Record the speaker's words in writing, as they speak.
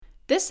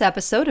This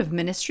episode of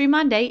Ministry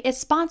Monday is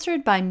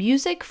sponsored by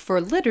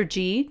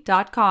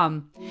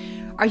musicforliturgy.com.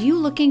 Are you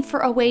looking for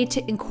a way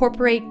to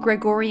incorporate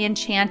Gregorian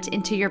chant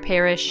into your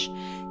parish?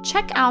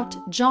 Check out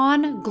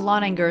John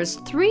Gloninger's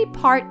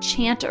 3-part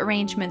chant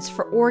arrangements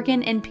for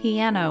organ and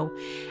piano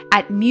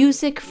at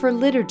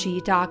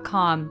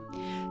musicforliturgy.com.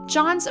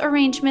 John's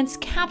arrangements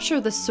capture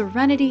the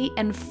serenity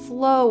and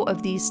flow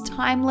of these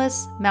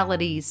timeless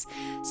melodies,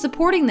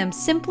 supporting them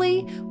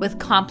simply with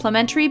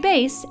complementary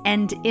bass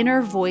and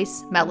inner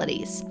voice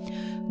melodies.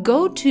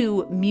 Go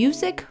to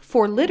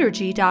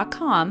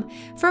musicforliturgy.com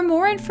for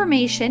more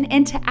information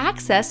and to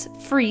access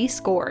free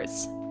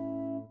scores.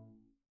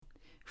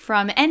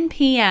 From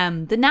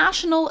NPM, the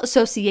National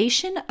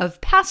Association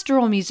of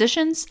Pastoral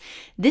Musicians,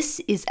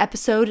 this is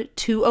episode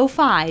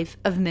 205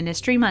 of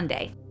Ministry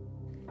Monday.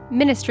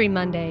 Ministry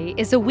Monday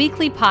is a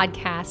weekly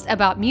podcast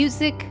about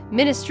music,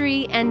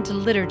 ministry, and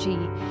liturgy,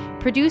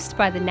 produced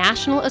by the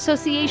National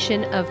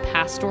Association of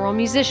Pastoral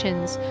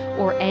Musicians,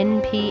 or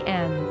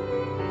NPM.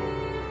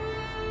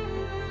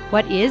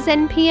 What is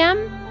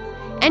NPM?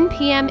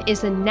 NPM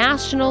is a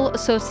national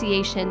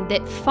association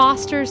that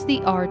fosters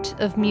the art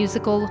of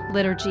musical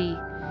liturgy.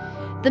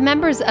 The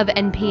members of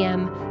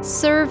NPM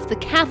serve the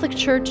Catholic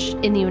Church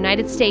in the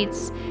United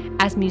States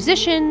as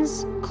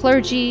musicians,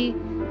 clergy,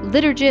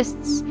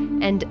 liturgists,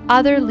 and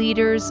other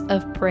leaders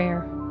of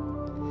prayer.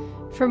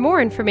 For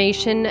more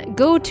information,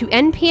 go to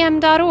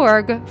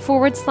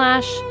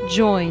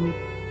npm.org/join.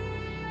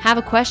 Have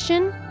a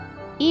question?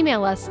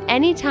 Email us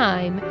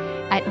anytime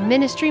at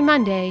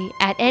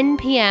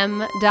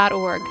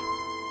ministrymonday@npm.org.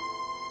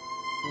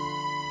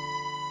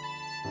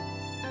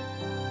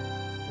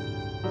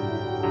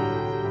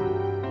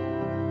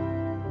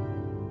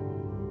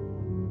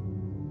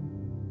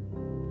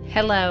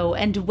 Hello,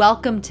 and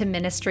welcome to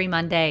Ministry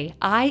Monday.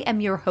 I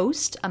am your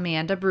host,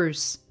 Amanda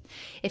Bruce.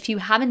 If you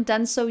haven't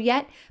done so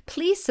yet,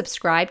 please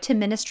subscribe to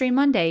Ministry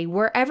Monday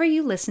wherever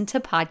you listen to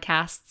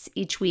podcasts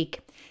each week.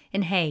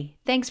 And hey,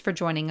 thanks for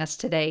joining us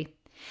today.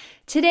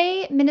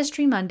 Today,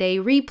 Ministry Monday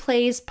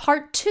replays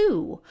part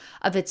 2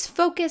 of its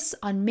focus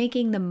on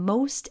making the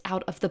most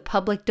out of the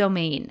public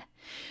domain.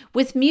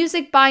 With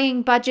music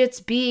buying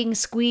budgets being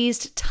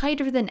squeezed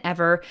tighter than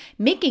ever,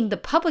 making the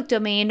public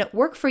domain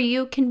work for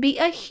you can be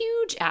a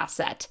huge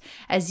asset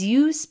as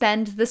you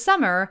spend the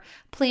summer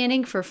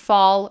planning for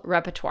fall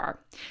repertoire.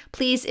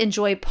 Please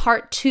enjoy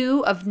part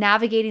 2 of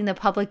navigating the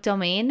public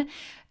domain,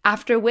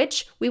 after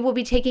which we will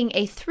be taking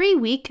a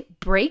 3-week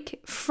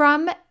break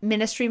from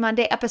Ministry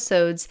Monday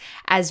episodes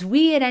as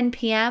we at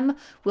NPM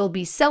will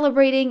be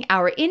celebrating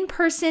our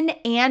in-person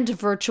and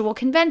virtual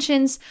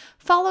conventions,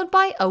 followed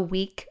by a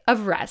week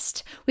of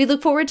rest. We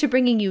look forward to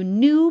bringing you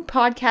new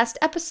podcast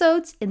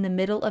episodes in the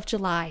middle of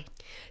July.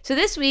 So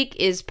this week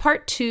is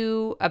part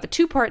 2 of a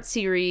 2-part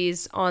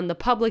series on the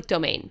public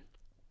domain.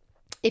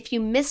 If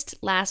you missed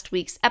last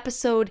week's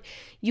episode,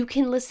 you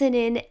can listen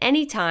in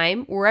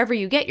anytime, wherever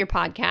you get your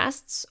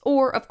podcasts,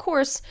 or, of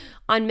course,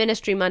 on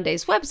Ministry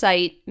Monday's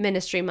website,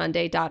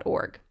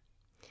 ministrymonday.org.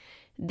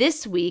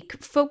 This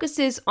week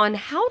focuses on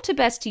how to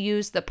best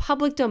use the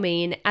public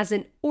domain as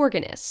an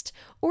organist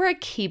or a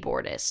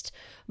keyboardist,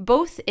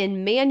 both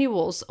in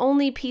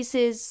manuals-only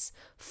pieces,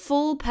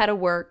 full pedal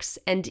works,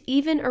 and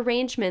even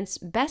arrangements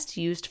best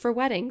used for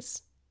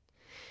weddings.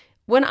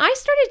 When I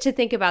started to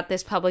think about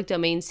this public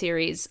domain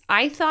series,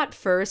 I thought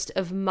first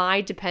of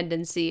my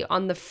dependency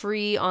on the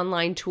free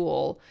online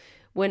tool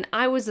when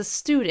I was a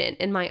student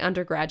in my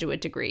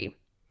undergraduate degree.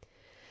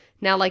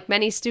 Now, like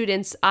many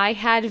students, I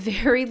had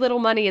very little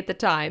money at the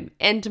time,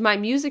 and my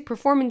music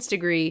performance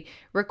degree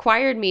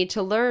required me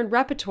to learn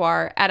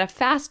repertoire at a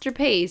faster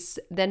pace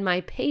than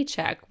my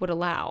paycheck would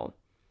allow.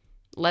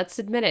 Let's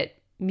admit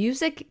it,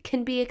 music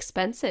can be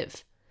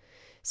expensive.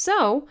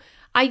 So,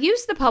 I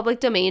used the public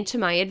domain to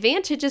my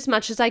advantage as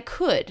much as I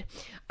could.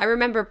 I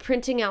remember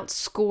printing out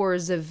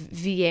scores of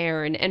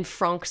Vierne and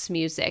Franck's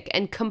music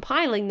and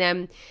compiling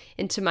them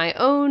into my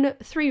own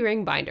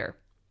 3-ring binder.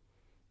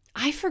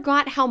 I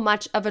forgot how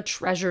much of a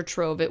treasure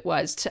trove it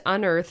was to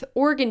unearth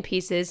organ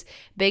pieces,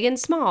 big and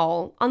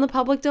small, on the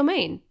public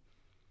domain.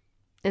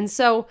 And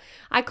so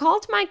I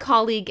called my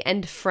colleague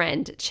and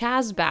friend,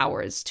 Chaz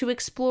Bowers, to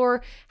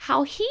explore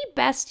how he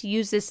best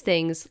uses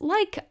things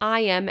like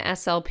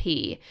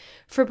IMSLP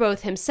for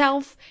both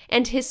himself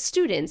and his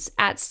students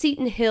at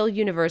Seton Hill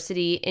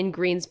University in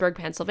Greensburg,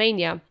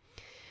 Pennsylvania.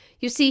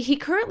 You see, he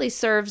currently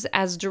serves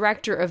as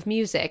director of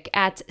music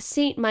at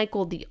St.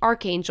 Michael the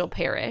Archangel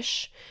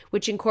Parish,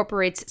 which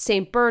incorporates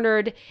St.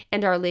 Bernard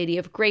and Our Lady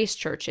of Grace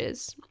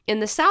churches in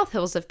the South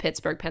Hills of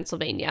Pittsburgh,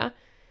 Pennsylvania.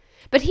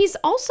 But he's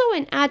also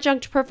an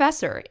adjunct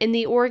professor in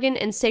the organ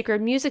and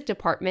sacred music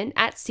department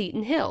at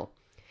Seton Hill,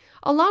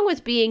 along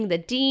with being the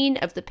dean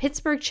of the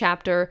Pittsburgh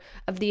chapter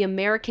of the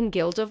American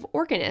Guild of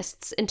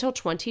Organists until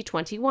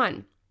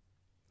 2021.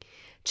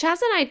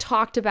 Chaz and I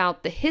talked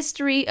about the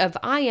history of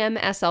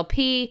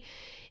IMSLP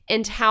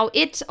and how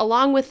it,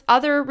 along with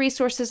other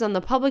resources on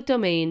the public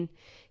domain,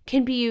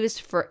 can be used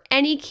for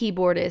any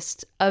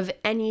keyboardist of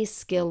any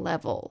skill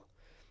level.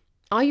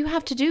 All you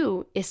have to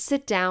do is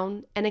sit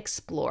down and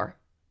explore.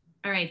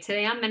 All right,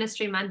 today on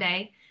Ministry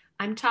Monday,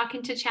 I'm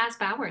talking to Chaz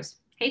Bowers.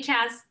 Hey,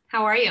 Chaz,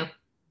 how are you?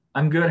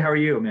 I'm good. How are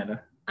you,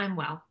 Amanda? I'm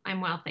well.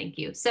 I'm well, thank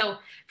you. So,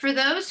 for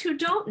those who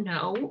don't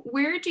know,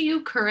 where do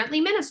you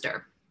currently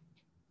minister?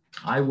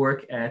 I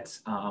work at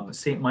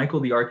St.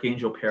 Michael the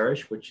Archangel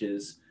Parish, which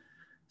is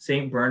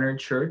St. Bernard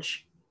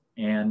Church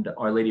and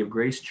Our Lady of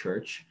Grace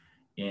Church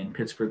in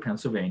Pittsburgh,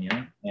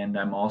 Pennsylvania. And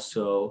I'm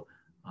also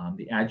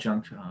the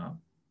adjunct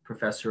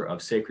professor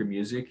of sacred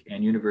music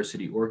and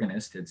university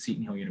organist at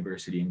Seton Hill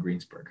University in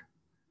Greensburg.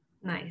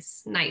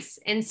 Nice, nice.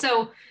 And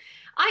so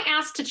I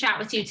asked to chat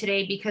with you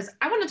today because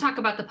I want to talk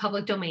about the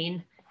public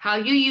domain, how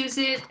you use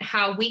it,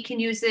 how we can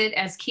use it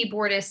as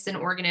keyboardists and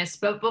organists.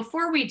 But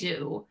before we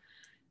do,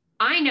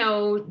 I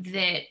know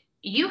that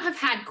you have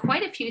had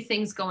quite a few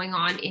things going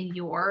on in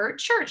your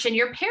church and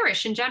your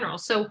parish in general.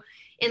 So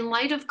in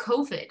light of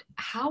COVID,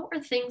 how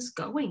are things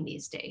going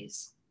these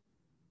days?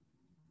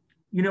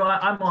 You know,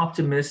 I'm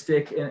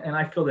optimistic, and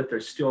I feel that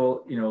there's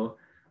still,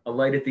 a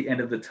light at the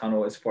end of the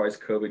tunnel as far as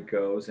COVID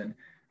goes. And,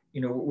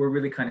 we're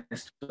really kind of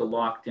still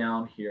locked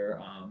down here,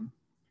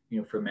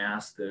 for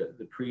Mass.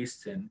 The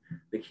priest and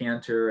the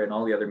cantor and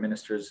all the other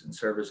ministers and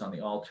servers on the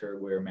altar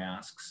wear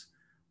masks.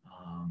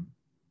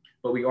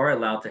 But we are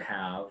allowed to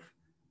have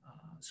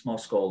small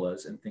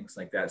scholas and things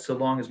like that, so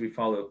long as we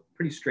follow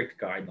pretty strict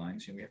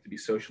guidelines. We have to be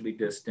socially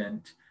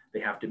distant.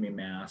 They have to be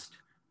masked.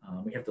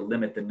 We have to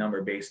limit the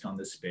number based on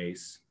the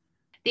space.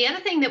 The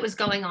other thing that was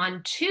going on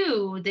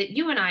too, that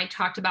you and I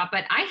talked about,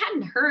 but I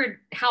hadn't heard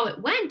how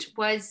it went,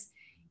 was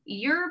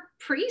your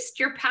priest,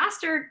 your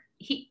pastor,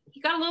 he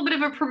got a little bit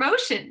of a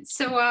promotion.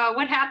 So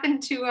what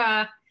happened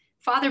to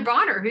Father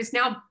Bonner, who's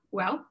now,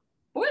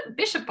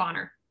 Bishop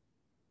Bonner?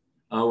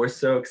 Oh, we're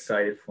so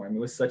excited for him. It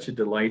was such a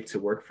delight to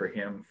work for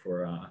him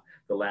for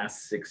the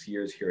last 6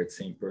 years here at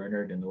St.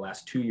 Bernard and the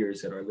last 2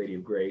 years at Our Lady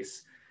of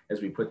Grace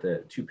as we put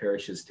the two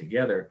parishes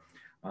together.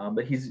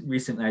 But he's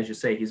recently, as you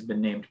say, he's been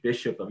named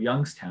Bishop of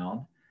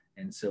Youngstown.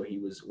 And so he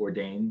was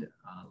ordained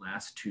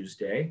last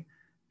Tuesday.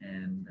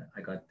 And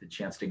I got the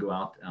chance to go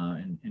out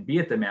and be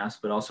at the Mass,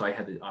 but also I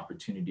had the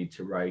opportunity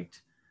to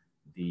write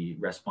the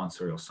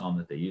responsorial psalm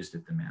that they used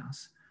at the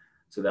Mass.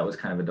 So that was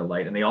kind of a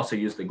delight. And they also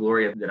used the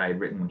Gloria that I had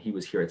written when he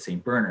was here at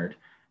St. Bernard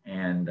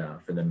and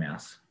for the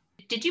Mass.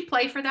 Did you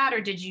play for that,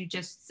 or did you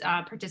just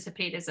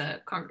participate as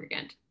a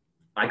congregant?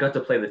 I got to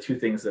play the two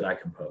things that I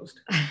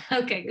composed.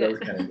 Okay, good.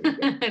 Kind of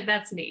good.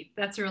 That's neat.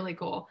 That's really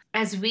cool.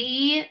 As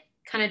we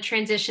kind of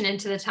transition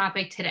into the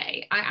topic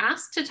today, I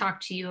asked to talk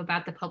to you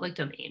about the public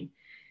domain.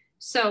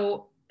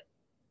 So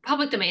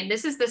public domain,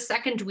 this is the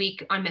second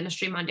week on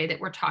Ministry Monday that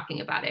we're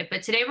talking about it.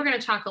 But today we're going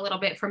to talk a little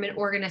bit from an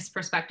organist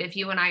perspective.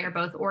 You and I are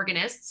both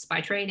organists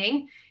by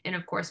training and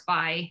of course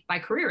by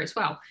career as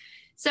well.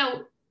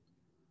 So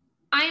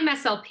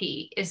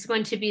IMSLP is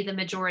going to be the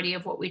majority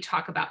of what we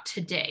talk about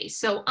today.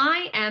 So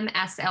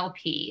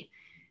IMSLP,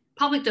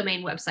 public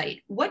domain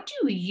website, what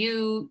do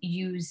you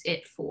use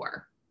it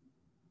for?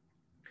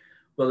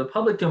 Well, the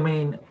public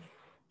domain,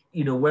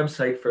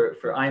 website for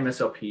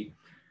IMSLP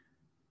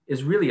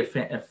is really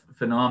a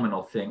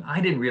phenomenal thing.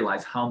 I didn't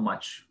realize how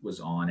much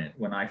was on it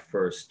when I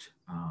first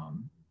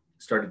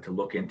started to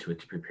look into it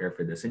to prepare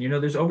for this. And,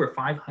 there's over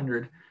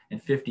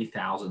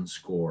 550,000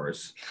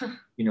 scores,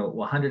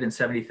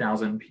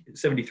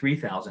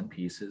 73,000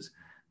 pieces,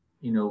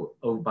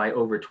 by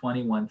over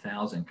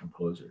 21,000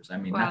 composers. I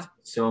mean, wow. That's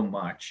so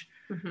much.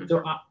 Mm-hmm.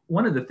 So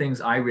one of the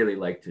things I really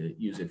like to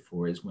use it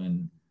for is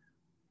when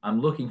I'm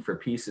looking for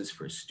pieces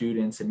for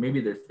students, and maybe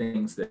they're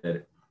things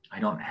that I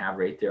don't have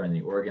right there in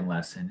the organ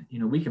lesson,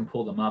 we can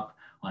pull them up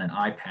on an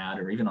iPad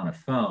or even on a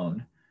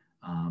phone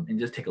and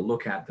just take a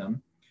look at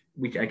them.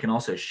 I can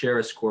also share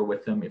a score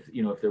with them if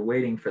they're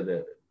waiting for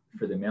the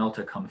mail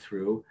to come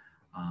through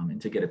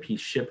and to get a piece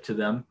shipped to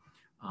them.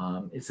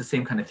 It's the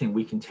same kind of thing.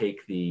 We can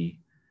take they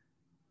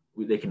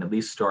can at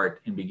least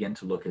start and begin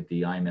to look at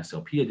the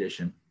IMSLP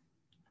edition.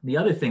 The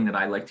other thing that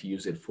I like to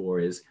use it for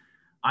is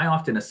I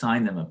often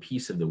assign them a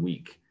piece of the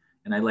week,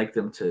 and I like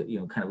them to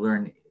kind of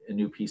learn a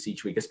new piece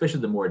each week, especially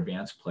the more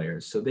advanced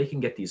players, so they can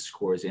get these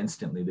scores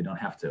instantly. They don't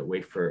have to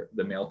wait for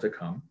the mail to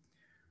come.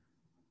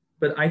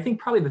 But I think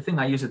probably the thing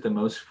I use it the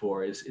most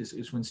for is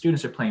when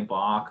students are playing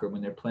Bach, or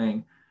when they're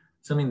playing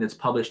something that's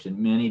published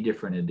in many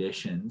different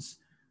editions.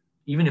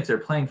 Even if they're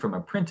playing from a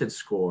printed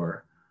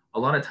score, a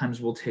lot of times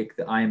we'll take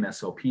the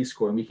IMSLP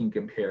score and we can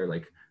compare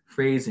like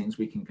phrasings,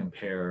 we can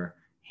compare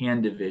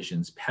hand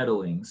divisions,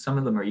 pedaling. Some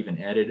of them are even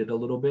edited a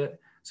little bit,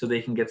 so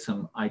they can get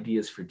some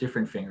ideas for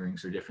different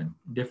fingerings or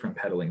different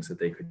pedalings that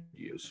they could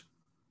use.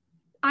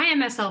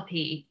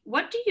 IMSLP,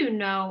 what do you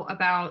know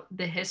about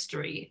the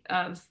history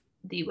of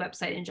the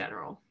website in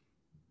general?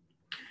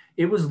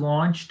 It was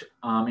launched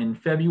in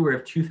February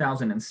of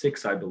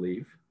 2006, I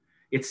believe.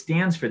 It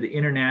stands for the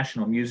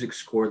International Music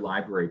Score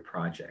Library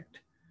Project,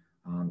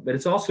 but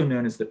it's also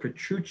known as the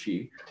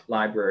Petrucci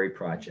Library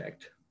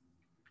Project.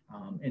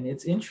 And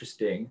it's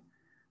interesting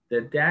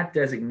that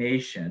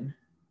designation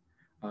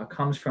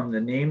comes from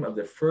the name of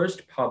the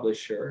first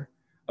publisher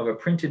of a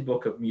printed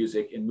book of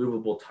music in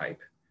movable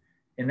type.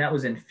 And that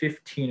was in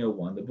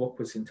 1501. The book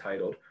was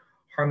entitled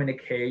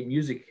Harmonicae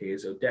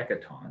Musicae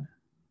Odecaton,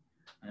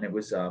 and it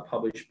was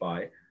published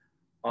by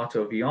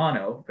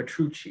Ottaviano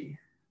Petrucci.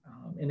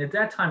 And at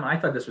that time, I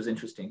thought this was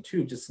interesting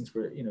too, just since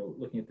we're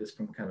looking at this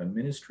from kind of a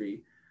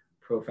ministry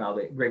profile,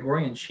 that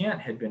Gregorian chant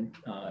had been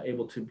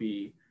able to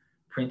be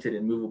printed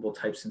in movable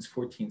type since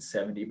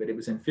 1470, but it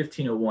was in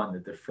 1501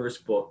 that the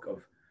first book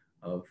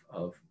of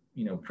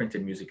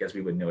printed music as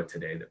we would know it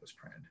today that was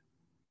printed.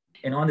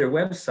 And on their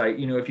website,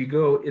 if you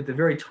go at the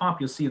very top,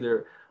 you'll see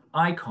their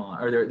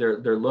icon or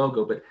their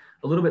logo, but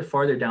a little bit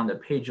farther down the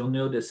page, you'll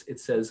notice it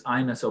says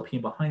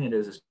IMSLP. Behind it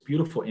is this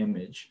beautiful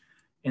image.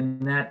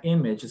 And that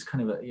image is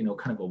kind of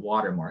a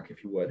watermark,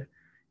 if you would,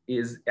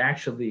 is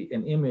actually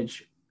an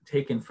image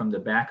taken from the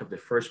back of the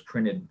first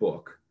printed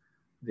book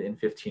in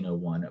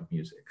 1501 of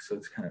music. So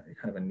it's kind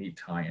of a neat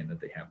tie-in that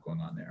they have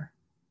going on there.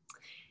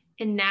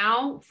 And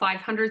now,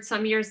 500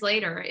 some years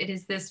later, it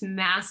is this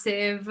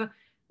massive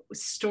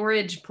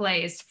storage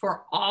place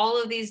for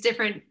all of these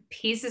different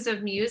pieces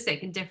of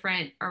music and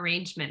different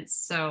arrangements.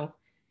 So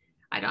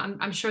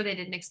I'm sure they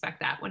didn't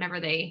expect that whenever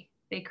they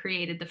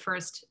created the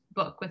first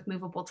book with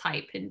movable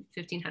type in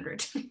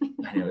 1500.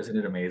 I know, isn't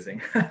it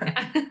amazing?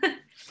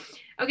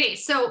 Okay,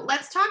 so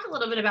let's talk a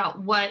little bit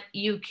about what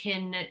you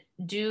can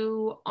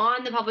do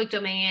on the public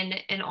domain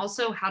and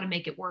also how to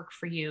make it work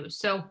for you.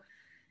 So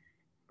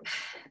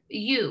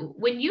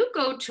when you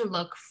go to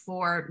look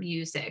for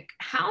music,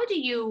 how do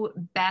you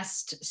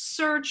best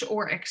search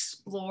or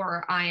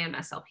explore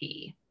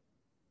IMSLP?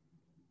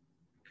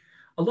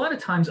 A lot of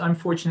times, I'm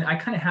fortunate, I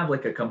kind of have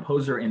like a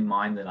composer in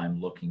mind that I'm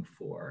looking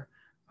for,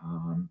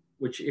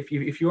 which if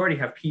you already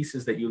have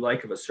pieces that you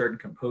like of a certain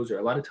composer,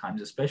 a lot of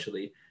times,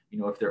 especially,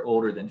 if they're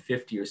older than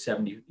 50 or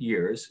 70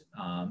 years,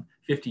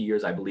 50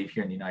 years, I believe,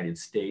 here in the United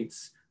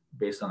States,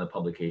 based on the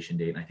publication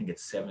date, and I think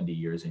it's 70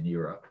 years in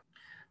Europe,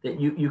 that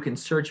you can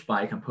search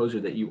by a composer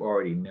that you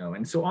already know.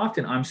 And so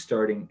often I'm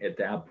starting at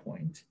that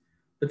point.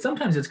 But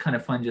sometimes it's kind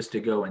of fun just to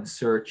go and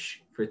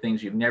search for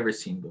things you've never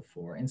seen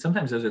before. And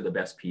sometimes those are the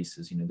best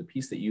pieces, the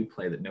piece that you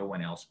play that no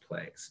one else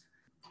plays.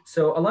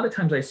 So a lot of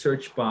times I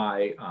search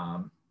by,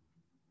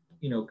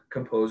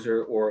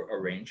 composer or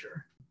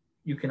arranger.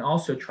 You can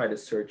also try to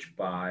search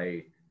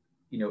by,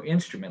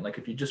 instrument. Like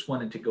if you just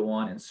wanted to go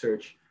on and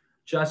search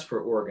just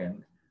for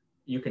organ,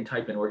 you can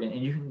type in organ,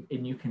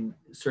 and you can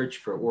search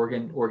for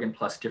organ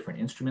plus different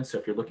instruments. So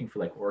if you're looking for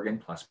like organ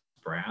plus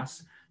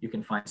brass, you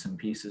can find some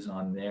pieces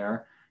on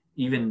there.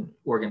 Even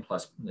organ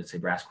plus, let's say,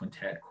 brass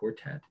quintet,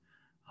 quartet,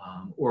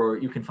 or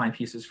you can find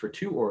pieces for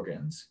two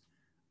organs.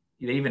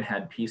 They even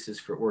had pieces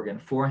for organ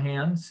four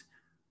hands,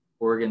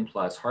 organ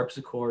plus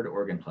harpsichord,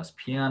 organ plus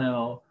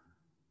piano.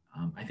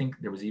 I think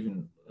there was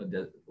even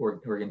the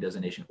organ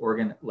designation,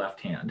 organ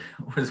left hand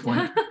was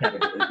one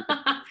category.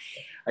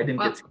 I didn't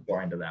get too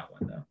far into that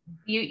one though.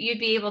 You'd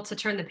be able to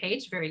turn the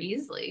page very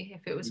easily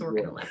if it was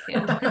organ left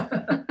hand.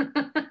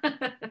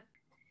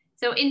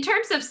 So in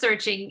terms of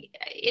searching,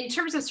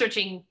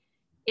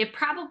 it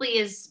probably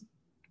is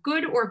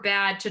good or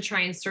bad to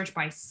try and search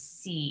by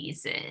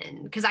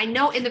season. Because I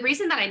know, and the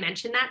reason that I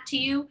mentioned that to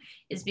you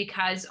is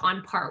because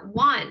on part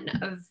 1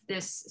 of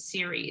this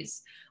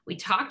series, we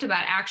talked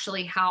about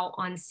actually how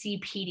on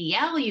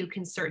CPDL you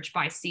can search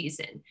by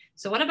season.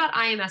 So what about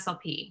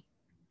IMSLP?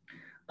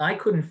 I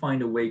couldn't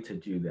find a way to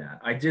do that.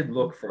 I did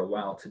look for a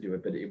while to do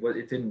it, but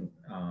it didn't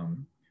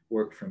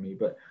work for me.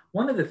 But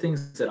one of the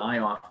things that I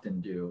often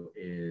do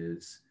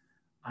is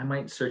I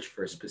might search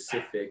for a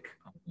specific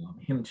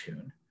hymn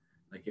tune.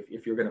 Like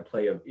if you're going to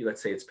play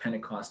let's say it's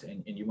Pentecost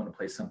and you want to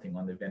play something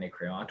on the Veni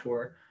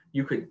Creator,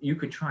 you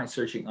could try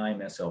searching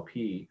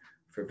IMSLP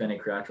for Veni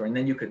Creator, and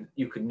then you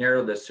could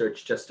narrow the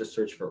search just to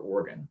search for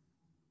organ.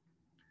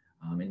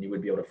 And you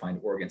would be able to find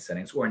organ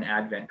settings, or an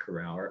Advent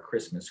chorale or a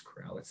Christmas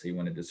chorale. Let's say you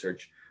wanted to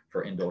search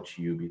for In Dulce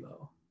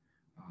Jubilo.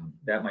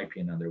 That might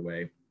be another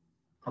way.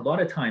 A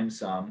lot of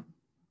times,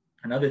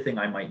 another thing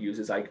I might use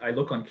is I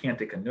look on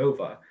Cantica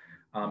Nova.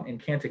 In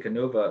Cantica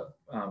Nova,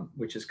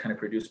 which is kind of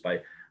produced by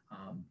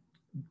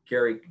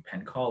Gary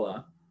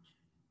Pencala,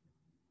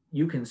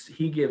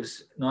 he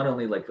gives not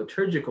only like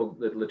liturgical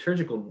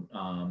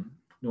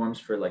norms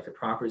for like the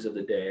propers of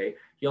the day.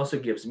 He also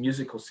gives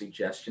musical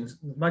suggestions,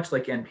 much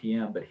like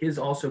NPM, but his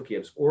also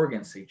gives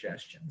organ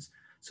suggestions.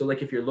 So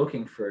like if you're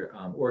looking for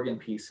organ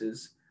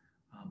pieces,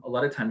 a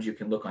lot of times you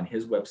can look on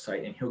his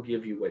website and he'll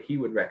give you what he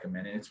would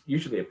recommend. And it's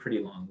usually a pretty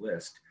long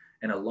list.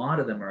 And a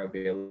lot of them are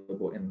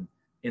available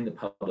in the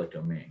public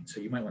domain. So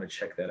you might want to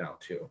check that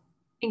out too.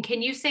 And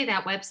can you say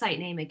that website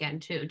name again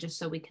too, just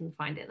so we can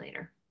find it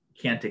later?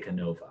 Cantica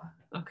Nova.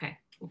 Okay,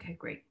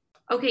 great.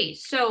 Okay,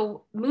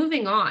 so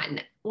moving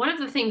on, one of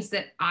the things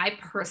that I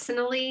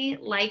personally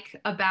like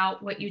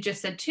about what you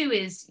just said too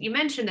is you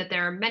mentioned that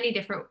there are many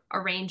different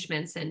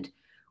arrangements and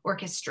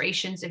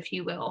orchestrations, if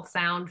you will,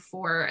 found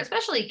for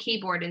especially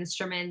keyboard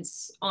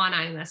instruments on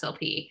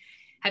IMSLP.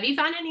 Have you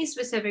found any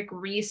specific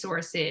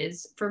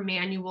resources for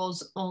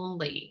manuals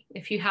only?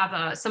 If you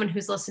have someone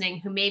who's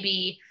listening who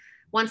maybe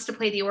wants to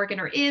play the organ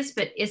or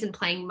but isn't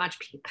playing much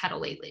pedal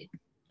lately.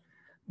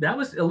 That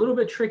was a little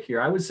bit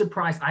trickier. I was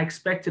surprised. I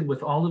expected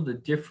with all of the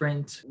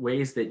different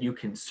ways that you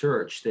can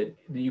search that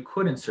you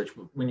couldn't search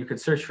when you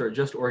could search for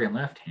just organ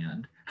left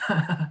hand.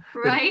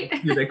 Right.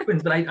 I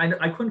couldn't, but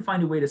I couldn't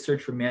find a way to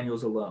search for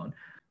manuals alone.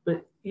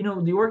 But,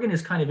 the organ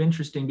is kind of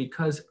interesting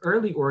because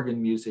early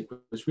organ music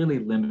was really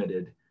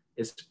limited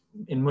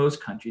in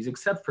most countries,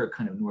 except for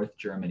kind of North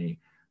Germany,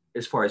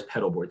 as far as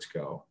pedal boards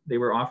go. They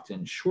were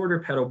often shorter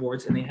pedal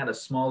boards and they had a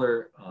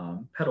smaller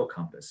pedal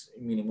compass,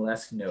 meaning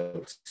less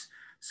notes.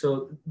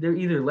 So they're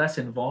either less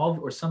involved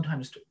or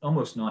sometimes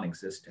almost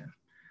non-existent.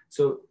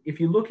 So if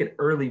you look at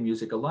early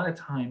music, a lot of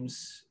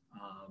times,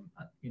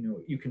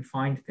 you can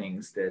find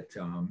things that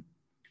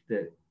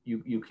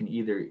you can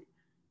either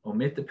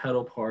omit the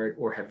pedal part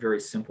or have very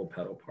simple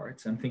pedal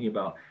parts. I'm thinking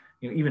about,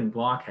 even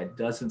Bach had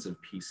dozens of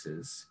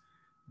pieces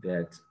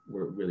that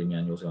were really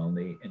manuals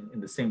only,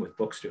 and the same with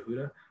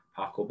Buxtehude,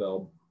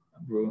 Pachelbel,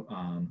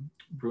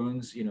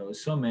 Bruns,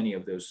 so many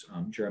of those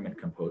German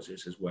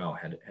composers as well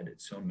had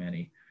so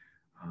many.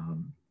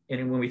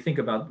 And when we think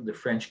about the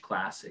French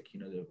classic,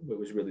 what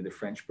was really the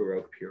French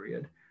Baroque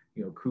period,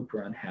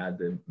 Couperin had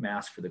the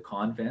Mass for the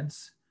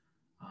Convents,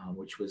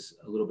 which was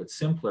a little bit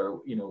simpler,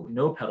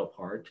 no pedal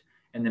part,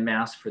 and the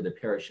Mass for the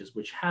parishes,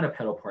 which had a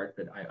pedal part,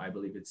 but I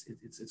believe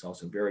it's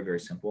also very, very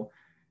simple.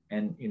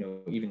 And,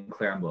 even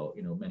Clérambault,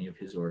 many of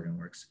his organ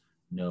works,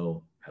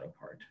 no pedal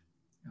part.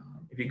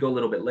 If you go a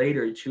little bit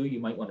later too, you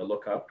might want to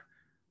look up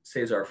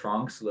César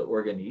Franck's Le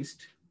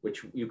Organiste,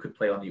 which you could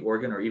play on the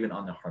organ or even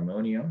on the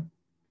harmonium,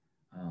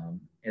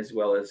 as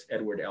well as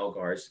Edward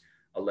Elgar's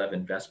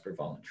 11 Vesper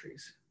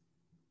Voluntaries.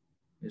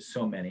 There's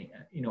so many.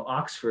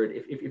 Oxford,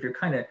 if you're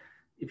kind of,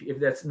 if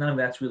that's none of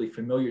that's really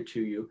familiar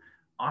to you,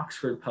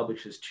 Oxford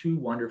publishes two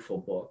wonderful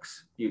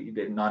books.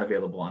 They're not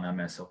available on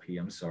MSLP,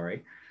 I'm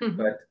sorry,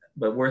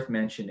 but worth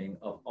mentioning,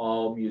 of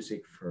all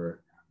music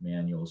for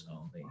manuals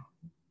only,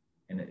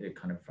 and it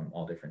kind of from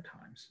all different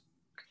times.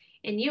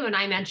 And you and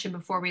I mentioned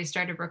before we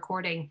started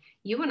recording,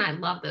 you and I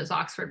love those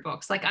Oxford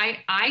books. Like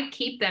I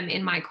keep them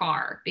in my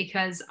car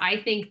because I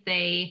think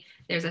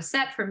there's a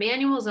set for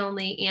manuals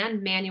only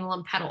and manual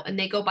and pedal, and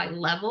they go by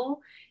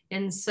level.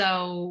 And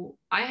so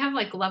I have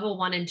like level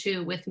 1 and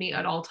 2 with me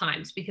at all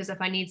times, because if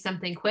I need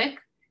something quick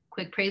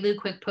prelude,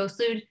 quick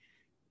postlude,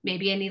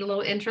 maybe I need a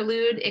little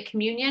interlude at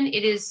communion,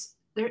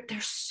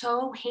 they're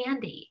so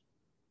handy.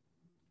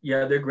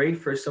 Yeah, they're great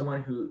for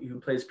someone who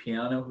plays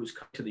piano, who's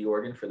come to the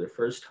organ for the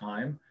first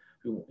time,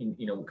 who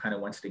kind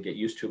of wants to get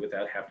used to it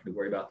without having to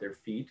worry about their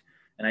feet.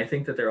 And I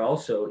think that they're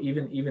also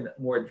even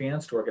more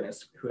advanced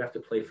organists who have to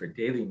play for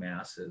daily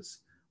masses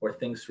or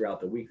things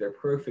throughout the week. They're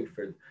perfect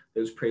for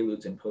those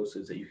preludes and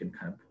postludes that you can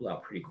kind of pull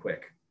out pretty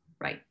quick.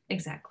 Right,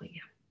 exactly.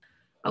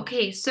 Yeah.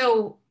 Okay,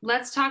 so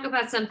let's talk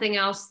about something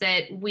else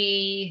that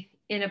we,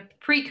 in a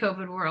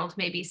pre-COVID world,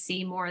 maybe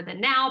see more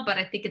than now, but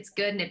I think it's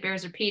good and it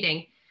bears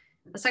repeating.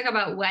 Let's talk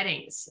about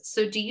weddings.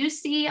 So do you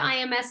see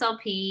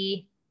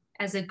IMSLP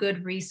as a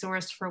good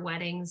resource for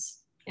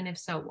weddings? And if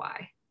so,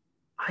 why?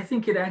 I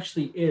think it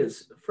actually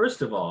is.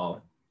 First of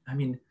all,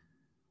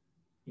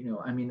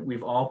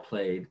 we've all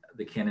played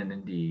the Canon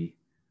in D.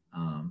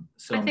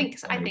 I think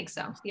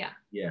so. Yeah.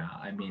 Yeah.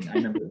 I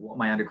remember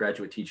my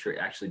undergraduate teacher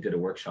actually did a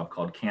workshop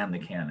called Can the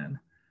Canon.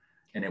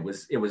 And it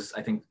was,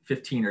 I think,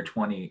 15 or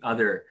 20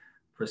 other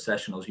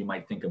processionals you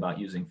might think about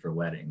using for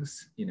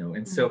weddings,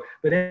 and so,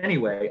 but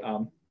anyway,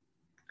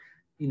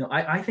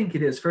 I think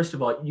it is. First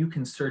of all, you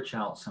can search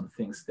out some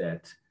things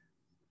that,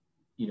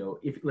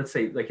 if let's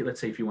say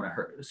if you want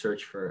to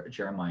search for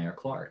Jeremiah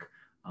Clarke,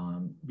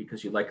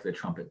 because you like the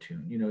trumpet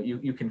tune,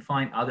 you can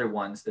find other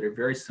ones that are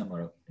very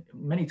similar.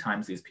 Many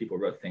times these people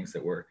wrote things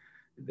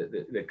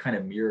that kind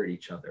of mirrored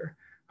each other.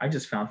 I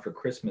just found for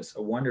Christmas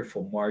a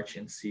wonderful March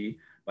in C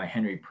by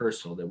Henry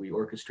Purcell that we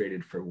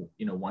orchestrated for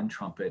one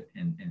trumpet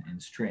and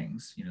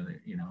strings,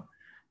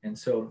 and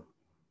so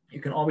you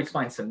can always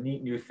find some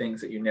neat new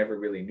things that you never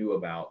really knew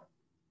about,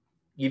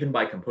 even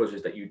by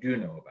composers that you do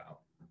know about.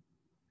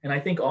 And I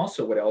think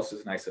also what else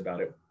is nice about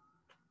it,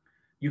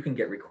 you can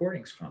get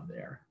recordings from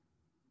there.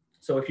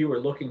 So if you were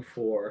looking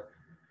for,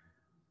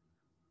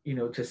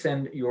 to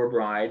send your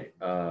bride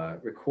a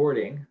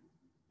recording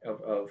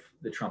of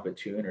the trumpet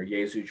tune or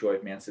Jesu, Joy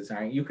of Man's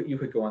Design, you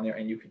could go on there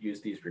and you could use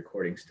these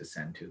recordings to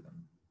send to them.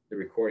 The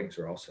recordings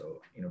are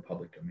also,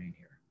 public domain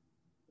here.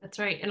 That's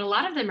right. And a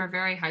lot of them are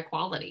very high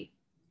quality.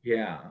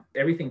 Yeah,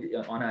 everything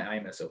on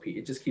IMSLP,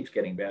 it just keeps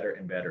getting better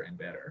and better and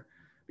better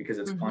because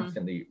it's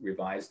constantly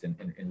revised and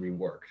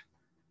reworked.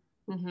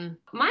 Mm-hmm.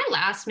 My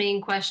last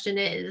main question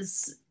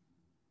is,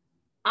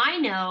 I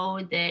know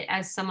that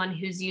as someone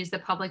who's used the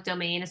public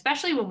domain,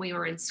 especially when we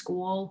were in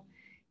school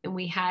and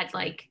we had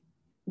like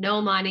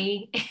no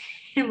money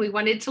and we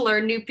wanted to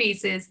learn new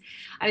pieces,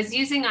 I was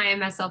using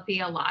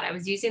IMSLP a lot. I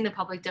was using the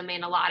public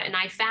domain a lot. And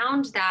I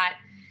found that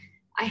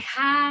I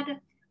had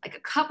like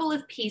a couple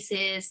of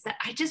pieces that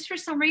I just, for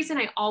some reason,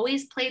 I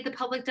always played the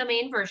public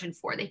domain version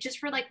for. They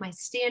just were like my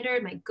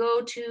standard, my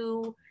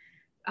go-to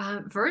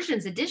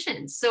versions,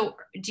 editions. So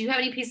do you have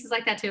any pieces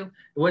like that too?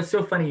 Well, it's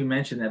so funny you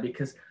mentioned that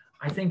because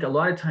I think a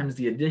lot of times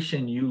the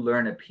edition you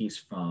learn a piece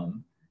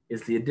from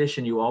is the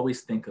addition you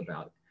always think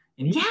about.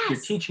 And even if you're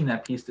Yes. teaching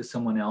that piece to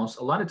someone else,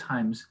 a lot of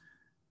times,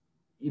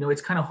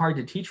 it's kind of hard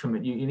to teach from it.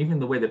 And even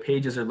the way the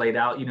pages are laid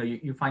out,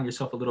 you find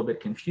yourself a little bit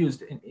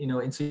confused,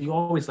 and so you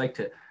always like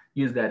to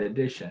use that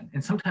addition.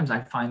 And sometimes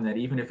I find that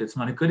even if it's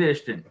not a good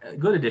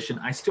addition,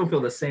 I still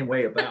feel the same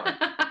way about it.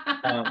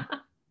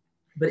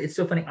 But it's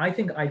so funny. I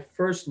think I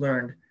first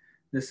learned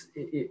this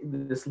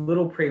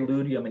little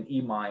preludium in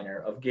E minor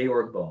of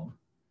Georg Bohm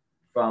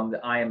from the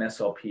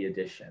IMSLP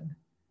edition.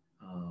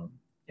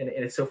 And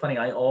it's so funny.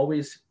 I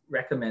always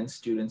recommend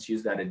students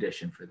use that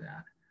edition for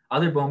that.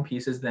 Other Bohm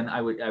pieces, then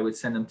I would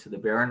send them to the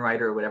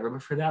Bärenreiter or whatever.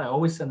 But for that, I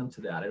always send them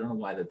to that. I don't know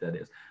why that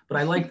is, but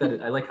I like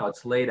that. I like how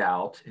it's laid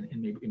out, and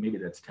maybe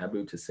that's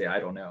taboo to say. I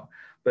don't know,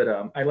 but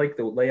I like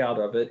the layout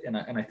of it, and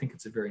I think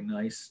it's a very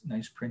nice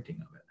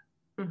printing of it.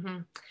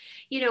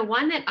 Mm-hmm.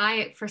 One that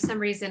I, for some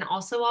reason,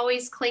 also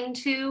always cling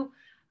to.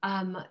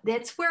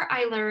 That's where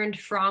I learned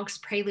Franck's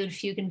Prelude,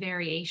 Fugue, and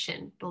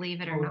Variation.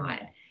 Believe it or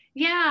not.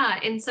 Yeah,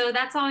 and so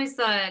that's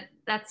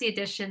the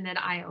edition that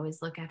I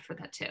always look at for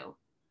that too.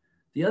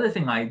 The other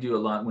thing I do a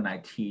lot when I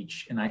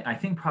teach, and I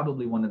think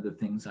probably one of the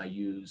things I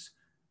use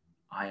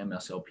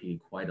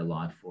IMSLP quite a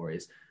lot for,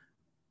 is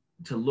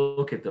to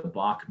look at the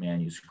Bach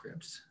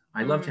manuscripts.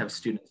 I love to have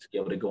students be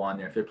able to go on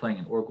there. If they're playing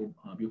an Orgel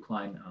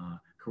Buchlein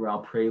chorale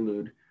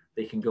prelude,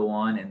 they can go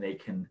on and they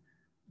can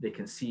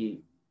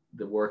see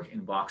the work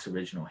in Bach's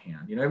original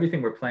hand.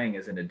 Everything we're playing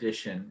is an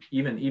edition.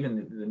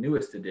 Even the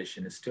newest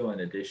edition is still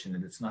an edition,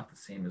 and it's not the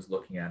same as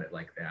looking at it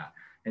like that.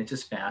 And it's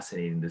just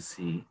fascinating to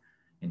see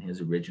in his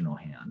original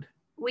hand.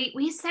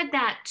 We said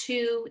that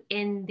too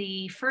in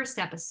the first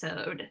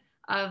episode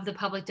of the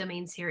Public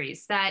Domain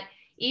series, that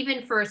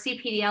even for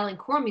CPDL and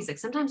choral music,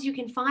 sometimes you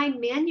can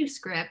find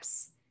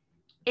manuscripts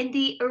in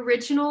the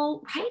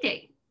original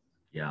writing.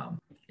 Yeah,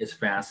 it's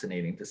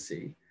fascinating to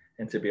see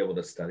and to be able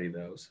to study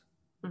those.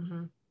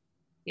 Mm-hmm.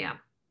 Yeah.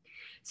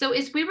 So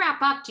as we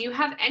wrap up, do you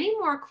have any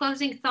more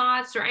closing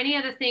thoughts or any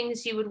other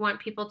things you would want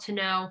people to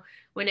know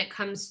when it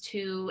comes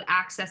to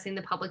accessing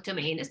the public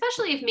domain,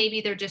 especially if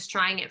maybe they're just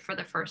trying it for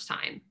the first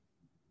time?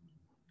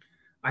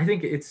 I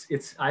think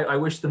I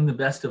wish them the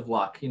best of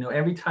luck.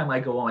 Every time I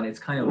go on, it's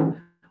kind of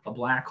a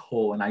black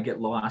hole and I get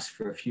lost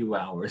for a few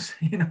hours.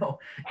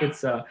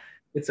 It's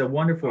a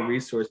wonderful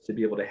resource to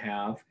be able to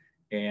have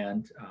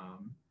and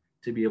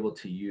to be able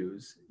to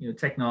use.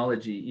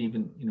 Technology,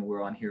 even,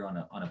 we're on here on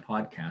a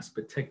podcast,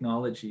 but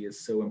technology is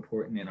so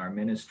important in our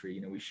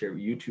ministry. We share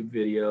YouTube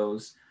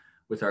videos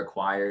with our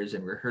choirs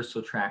and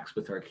rehearsal tracks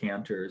with our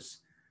cantors.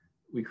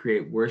 We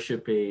create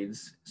worship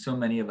aids. So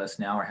many of us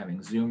now are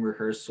having Zoom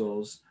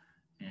rehearsals,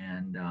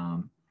 and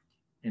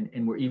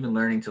we're even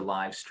learning to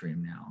live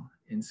stream now.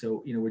 And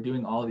so, we're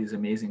doing all of these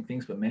amazing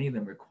things, but many of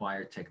them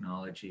require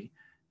technology.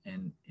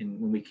 And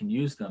when we can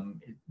use them,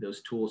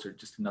 those tools are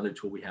just another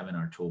tool we have in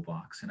our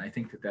toolbox. And I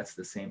think that's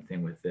the same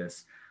thing with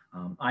this.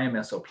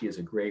 IMSLP is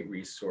a great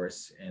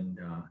resource, and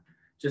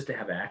just to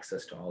have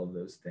access to all of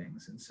those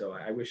things. And so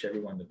I wish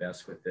everyone the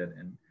best with it.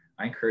 And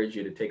I encourage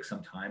you to take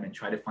some time and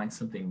try to find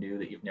something new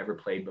that you've never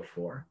played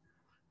before.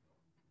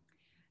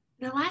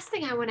 The last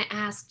thing I want to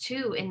ask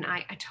too, and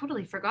I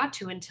totally forgot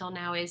to until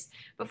now, is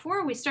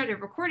before we started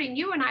recording,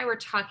 you and I were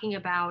talking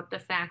about the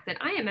fact that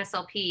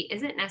IMSLP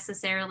isn't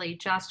necessarily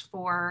just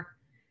for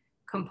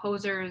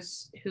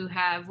composers who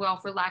have, well,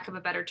 for lack of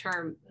a better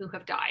term, who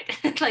have died.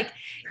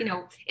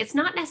 It's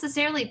not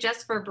necessarily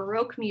just for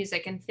Baroque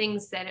music and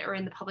things that are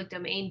in the public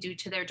domain due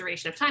to their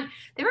duration of time.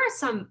 There are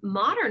some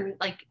modern,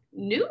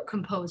 new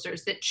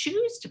composers that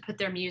choose to put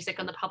their music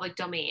on the public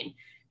domain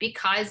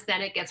because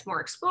then it gets more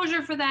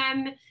exposure for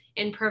them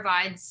and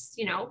provides,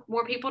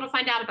 more people to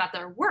find out about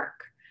their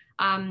work.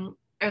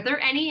 Are there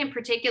any in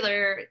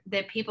particular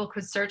that people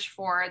could search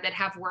for that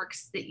have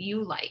works that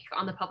you like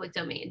on the public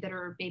domain that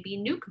are maybe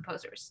new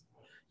composers?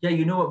 Yeah,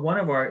 you know what?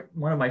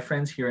 One of my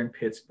friends here in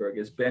Pittsburgh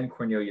is Ben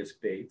Cornelius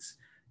Bates,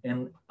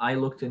 and I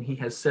looked and he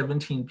has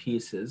 17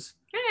 pieces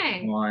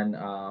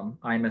on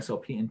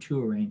IMSLP and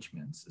 2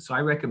 arrangements. So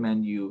I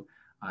recommend you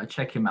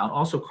check him out.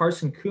 Also,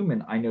 Carson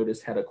Kuhlman, I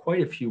noticed, had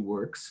quite a few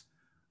works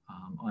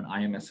on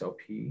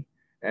IMSLP,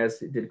 as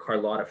did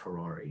Carlotta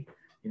Ferrari.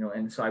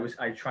 And so I was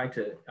trying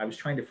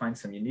to find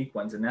some unique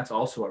ones, and that's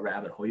also a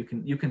rabbit hole.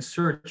 You can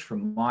search for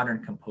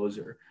modern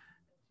composer,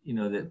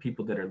 that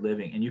people that are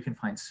living, and you can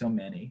find so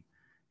many.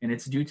 And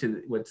it's due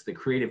to what's the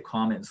Creative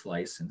Commons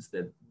license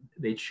that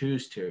they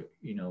choose to,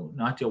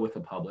 not deal with a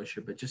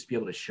publisher, but just be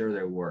able to share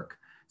their work.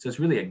 So it's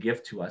really a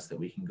gift to us that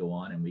we can go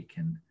on and we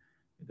can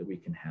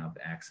have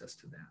access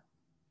to that.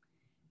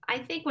 I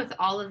think with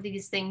all of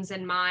these things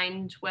in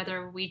mind,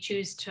 whether we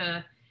choose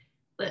to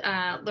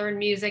learn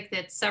music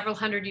that's several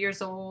hundred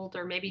years old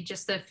or maybe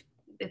just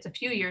it's a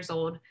few years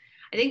old,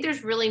 I think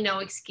there's really no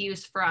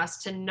excuse for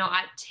us to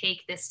not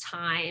take this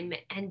time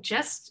and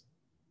just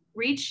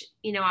reach,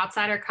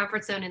 outside our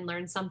comfort zone and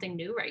learn something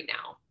new right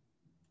now.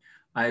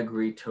 I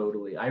agree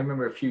totally. I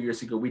remember a few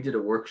years ago, we did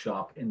a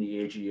workshop in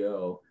the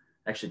AGO,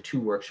 actually 2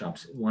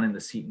 workshops, one in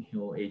the Seton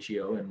Hill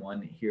AGO and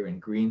one here in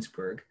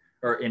Greensburg,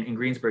 or in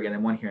Greensburg, and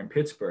then one here in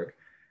Pittsburgh.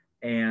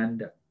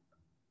 And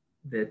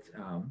that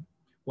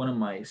one of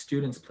my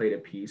students played a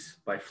piece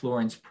by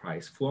Florence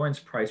Price. Florence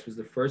Price was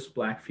the first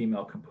Black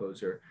female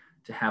composer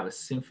to have a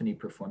symphony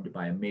performed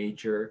by a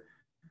major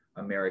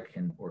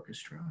American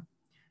orchestra.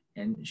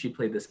 And she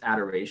played this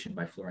Adoration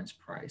by Florence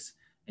Price.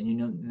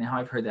 And now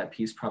I've heard that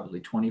piece probably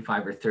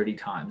 25 or 30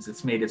 times.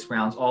 It's made its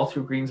rounds all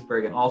through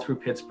Greensburg and all through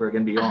Pittsburgh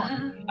and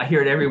beyond. I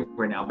hear it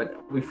everywhere now,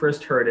 but we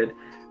first heard it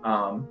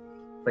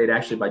played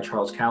actually by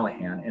Charles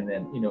Callahan, and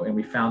then and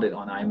we found it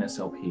on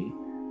IMSLP,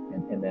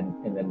 and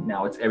then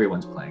now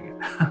everyone's playing it.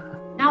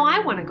 Now I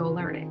want to go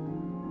learn it.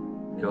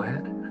 Go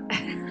ahead.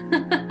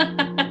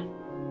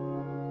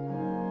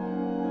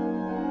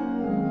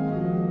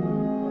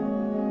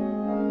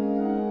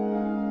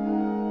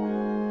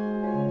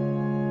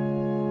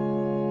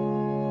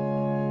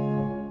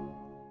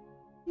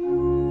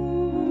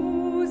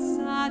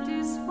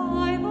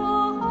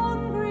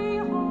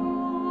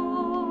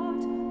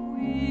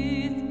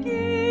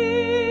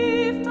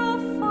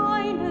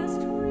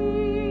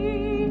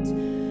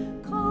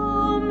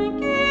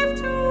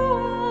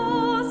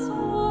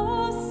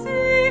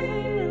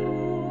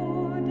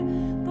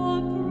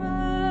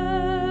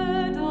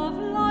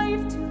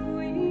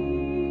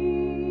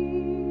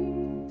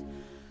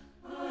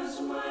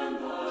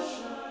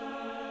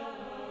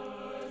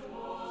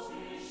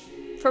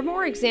 For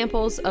more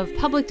examples of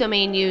public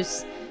domain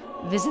use,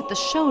 visit the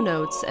show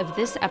notes of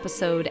this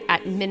episode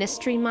at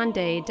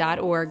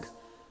ministrymonday.org.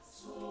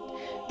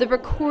 The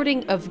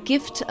recording of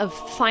Gift of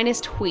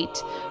Finest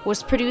Wheat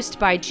was produced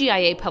by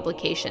GIA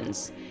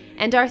Publications,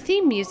 and our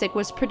theme music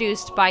was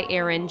produced by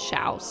Aaron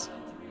Schaus.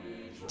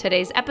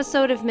 Today's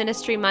episode of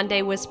Ministry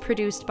Monday was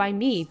produced by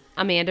me,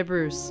 Amanda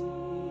Bruce.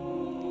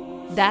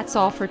 That's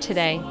all for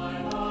today.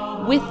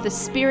 With the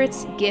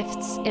Spirit's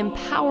gifts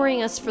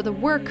empowering us for the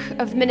work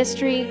of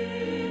ministry,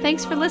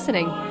 thanks for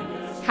listening.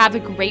 Have a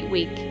great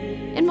week,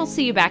 and we'll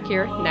see you back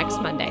here next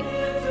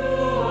Monday.